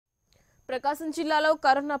ప్రకాశం జిల్లాలో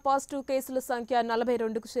corona positive కేసుల సంఖ్య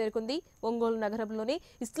 42కు చేరుకుంది. ఒంగోలు నగరంలోని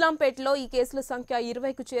ఇస్లాంపేటలో ఈ కేసుల సంఖ్య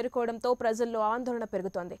 20కు చేరుకోవడంతో ప్రజల్లో ఆందోళన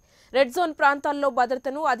పెరుగుతోంది. రెడ్ జోన్ ప్రాంతాల్లో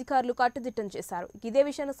భద్రతను అధికారులు కట్టుదిట్టం చేశారు. ఇదే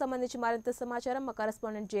విషయానికి సంబంధించి మరింత సమాచారం మా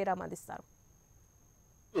కరెస్పాండెంట్ జయరామ్ అందిస్తారు.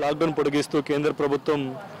 లాక్డౌన్ పొడిగిస్తూ కేంద్ర ప్రభుత్వం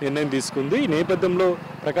నిర్ణయం తీసుకుంది. ఈ నేపథ్యంలో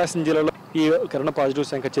ప్రకాశం జిల్లాలో ఈ కరోనా పాజిటివ్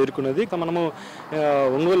సంఖ్య చేరుకున్నది. మనము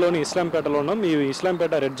ఒంగోలులోని ఇస్లాంపేటలో ఉన్నాం. ఈ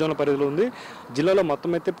ఇస్లాంపేట రెడ్ జోన్ పరిధిలో ఉంది. జిల్లాలో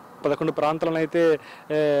మొత్తం అయితే 11 ప్రాంతాలను అయితే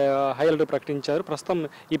హై అలర్ట్ ప్రకటించారు. ప్రస్తుతం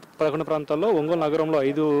ఈ 11 ప్రాంతాల్లో ఒంగోలు నగరంలో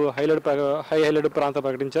 5 హై అలర్ట్ ప్రాంతాలు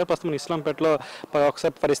ప్రకటించారు. ప్రస్తుతం ఇస్లాంపేటలో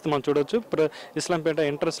ఒకసారి పరిస్థితి మనం చూడొచ్చు. ఇస్లాంపేట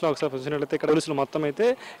ఎంట్రన్స్లో ఒకసారి చూసినట్లయితే ఇక్కడ పోలీసులు మొత్తం అయితే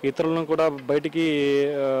ఇతరులను కూడా బయటికి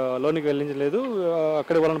లోనికి వెళ్ళించలేదు.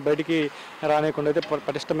 అక్కడి వాళ్ళని బయటికి రానియకుండా అయితే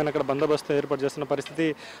పటిష్టమైన అక్కడ బందోబస్తు ఏర్పాటు చేస్తున్న పరిస్థితి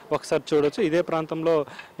ఒకసారి చూడొచ్చు. ఇదే ప్రాంతంలో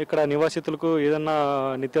ఇక్కడ నివాసితులకు ఏదన్నా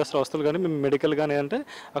నిత్యావసర వస్తువులు కానీ మెడికల్ కానీ అంటే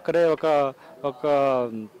అక్కడే ఒక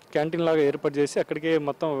క్యాంటీన్ లాగా ఏర్పాటు చేసి అక్కడికి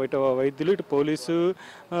మొత్తం వైద్యులు ఇటు పోలీసు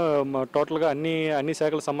టోటల్గా అన్ని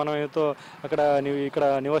శాఖల సమన్వయంతో ఇక్కడ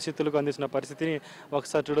నివాసితులకు అందిస్తున్న పరిస్థితిని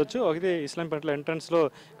ఒకసారి చూడొచ్చు. ఒకటి ఇస్లాంపేటలో ఎంట్రన్స్లో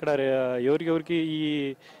ఇక్కడ ఎవరికి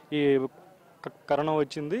ఈ కరోనా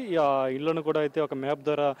వచ్చింది. ఆ ఇళ్లను కూడా అయితే ఒక మ్యాప్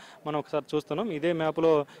ద్వారా మనం ఒకసారి చూస్తున్నాం. ఇదే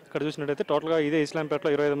మ్యాప్లో ఇక్కడ చూసినట్టయితే టోటల్గా ఇదే ఇస్లాంపేటలో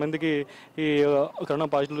 25 మందికి ఈ కరోనా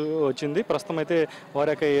పాజిటివ్ వచ్చింది. ప్రస్తుతం అయితే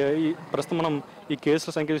వారి యొక్క ప్రస్తుతం మనం ఈ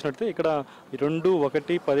కేసుల సంఖ్య చూసినట్టయితే ఇక్కడ 2,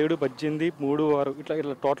 1, 17, 18, 3, 6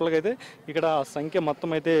 ఇట్లా టోటల్గా అయితే ఇక్కడ సంఖ్య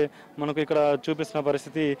మొత్తం అయితే మనకు ఇక్కడ చూపిస్తున్న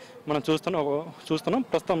పరిస్థితి మనం చూస్తున్నాం.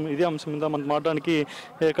 ప్రస్తుతం ఇదే అంశం మీద మనం మాట్లాడడానికి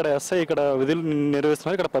ఇక్కడ ఎస్ఐ ఇక్కడ విధులు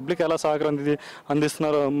నిర్వహిస్తున్నారు. ఇక్కడ పబ్లిక్ ఎలా సహకారం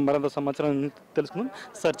అందిస్తున్నారో మరింత సమాచారం తెలుసుకుందాం.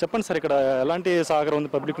 సార్ చెప్పండి సార్, ఇక్కడ ఎలాంటి సహకారం ఉంది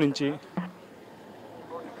పబ్లిక్ నుంచి?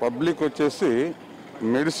 పబ్లిక్ వచ్చేసి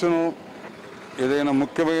మెడిసిన్ ఏదైనా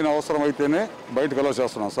ముఖ్యమైన అవసరం అయితేనే బయటకు అలౌ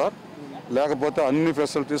చేస్తున్నాం సార్. లేకపోతే అన్ని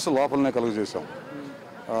ఫెసిలిటీస్ లోపలనే కలుగజేసాం.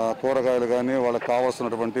 కూరగాయలు కానీ వాళ్ళకి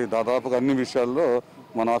కావాల్సినటువంటి దాదాపుగా అన్ని విషయాల్లో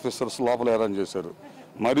మన ఆఫీసర్స్ లోపల అరేంజ్ చేశారు.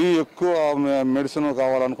 మరీ ఎక్కువ మెడిసిన్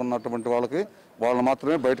కావాలనుకున్నటువంటి వాళ్ళని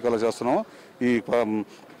మాత్రమే బయటకు అలౌ చేస్తున్నాం. ఈ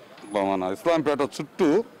మన ఇస్లాంపేట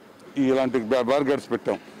చుట్టూ ఇలాంటి బ్యారిగేట్స్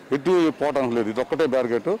పెట్టాం. ఎటు పోవడానికి లేదు. ఇది ఒక్కటే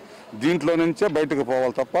బ్యారిగేటు. దీంట్లో నుంచే బయటకు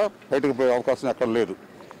పోవాలి తప్ప బయటకు పోయే అవకాశం ఎక్కడ లేదు.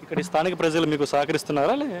 ఇక్కడ స్థానిక ప్రజలు మీకు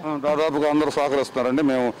సహకరిస్తున్నారా? దాదాపుగా అందరూ సహకరిస్తున్నారండి.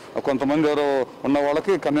 మేము కొంతమంది ఎవరో ఉన్న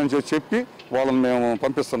వాళ్ళకి కన్వీన్స్ చేసి చెప్పి వాళ్ళని మేము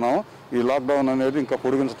పంపిస్తున్నాము. ఈ లాక్డౌన్ అనేది ఇంకా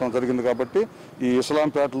పొడిగించడం జరిగింది కాబట్టి ఈ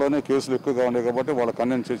ఇస్లాంపేటలోనే కేసులు ఎక్కువగా ఉన్నాయి కాబట్టి వాళ్ళకి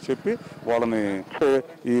కన్వీన్స్ చేసి చెప్పి వాళ్ళని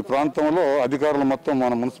ఈ ప్రాంతంలో అధికారులు మొత్తం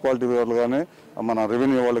మన మున్సిపాలిటీ వాళ్ళు కానీ మన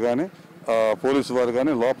రెవెన్యూ వాళ్ళు కానీ పోలీసు వారు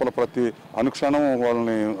కానీ లోపల ప్రతి అనుక్షణం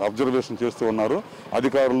వాళ్ళని అబ్జర్వేషన్ చేస్తూ ఉన్నారు.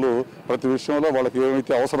 అధికారులు ప్రతి విషయంలో వాళ్ళకి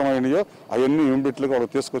ఏమైతే అవసరమైనయో అవన్నీ ఇమ్మీడియట్గా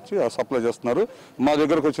వాళ్ళకి తీసుకొచ్చి సప్లై చేస్తున్నారు. మా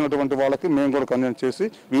దగ్గరకు వచ్చినటువంటి వాళ్ళకి మేము కూడా కన్వీన్స్ చేసి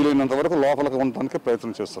వీలైనంత వరకు లోపలికి ఉండడానికి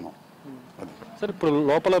ప్రయత్నం చేస్తున్నాం. సార్, ఇప్పుడు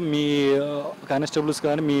లోపల మీ కానిస్టేబుల్స్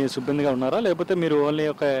కానీ మీ సిబ్బందిగా ఉన్నారా, లేకపోతే మీరు ఓన్లీ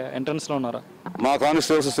ఒక ఎంట్రన్స్లో ఉన్నారా? మా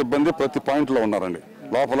కానిస్టేబుల్స్ సిబ్బంది ప్రతి పాయింట్లో ఉన్నారండి.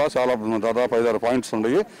 లోపల చాలా దాదాపు 5-6 పాయింట్స్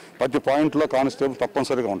ఉన్నాయి. ప్రతి పాయింట్లో కానిస్టేబుల్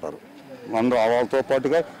తప్పనిసరిగా ఉంటారు. అందరూ వాళ్ళతో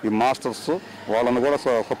పాటుగా ఈ మాస్టర్స్ వాళ్ళని కూడా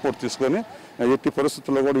సపోర్ట్ తీసుకొని ఎట్టి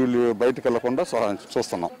పరిస్థితుల్లో కూడా వీళ్ళు బయటకు వెళ్లకుండా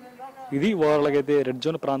చూస్తున్నాం. ఇది వాళ్ళకైతే రెడ్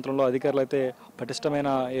జోన్ ప్రాంతంలో అధికారులు అయితే పటిష్టమైన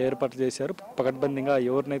ఏర్పాట్లు చేశారు. పకడ్బందీగా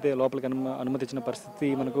ఎవరినైతే లోపలికి అనుమతించిన పరిస్థితి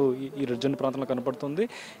మనకు ఈ రెడ్ జోన్ ప్రాంతంలో కనపడుతుంది.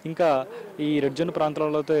 ఇంకా ఈ రెడ్ జోన్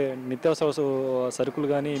ప్రాంతాలలో అయితే నిత్యావసర సరుకులు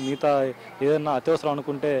కానీ మిగతా ఏదైనా అత్యవసరం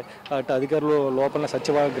అనుకుంటే అటు అధికారులు లోపల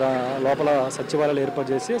సచివాలయాలు ఏర్పాటు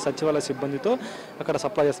చేసి సచివాలయ సిబ్బందితో అక్కడ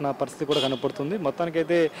సప్లై చేసిన పరిస్థితి కూడా కనపడుతుంది.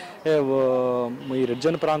 మొత్తానికైతే ఈ రెడ్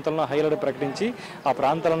జోన్ ప్రాంతంలో హై అలర్ట్ ప్రకటించి ఆ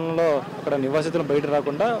ప్రాంతాలలో అక్కడ నివాసితులు బయట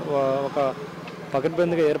రాకుండా ఒక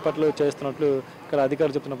పకడ్బందీగా ఏర్పాట్లు చేస్తున్నట్లు ఇక్కడ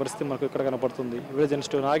అధికారులు చెప్తున్న పరిస్థితి మనకు ఇక్కడ కనపడుతుంది. వీడియో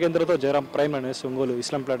జర్నలిస్ట్ నాగేంద్రతో జయరామ్, ప్రైమ్9 ఒంగోలు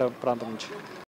ఇస్లాంపేట ప్రాంతం నుంచి.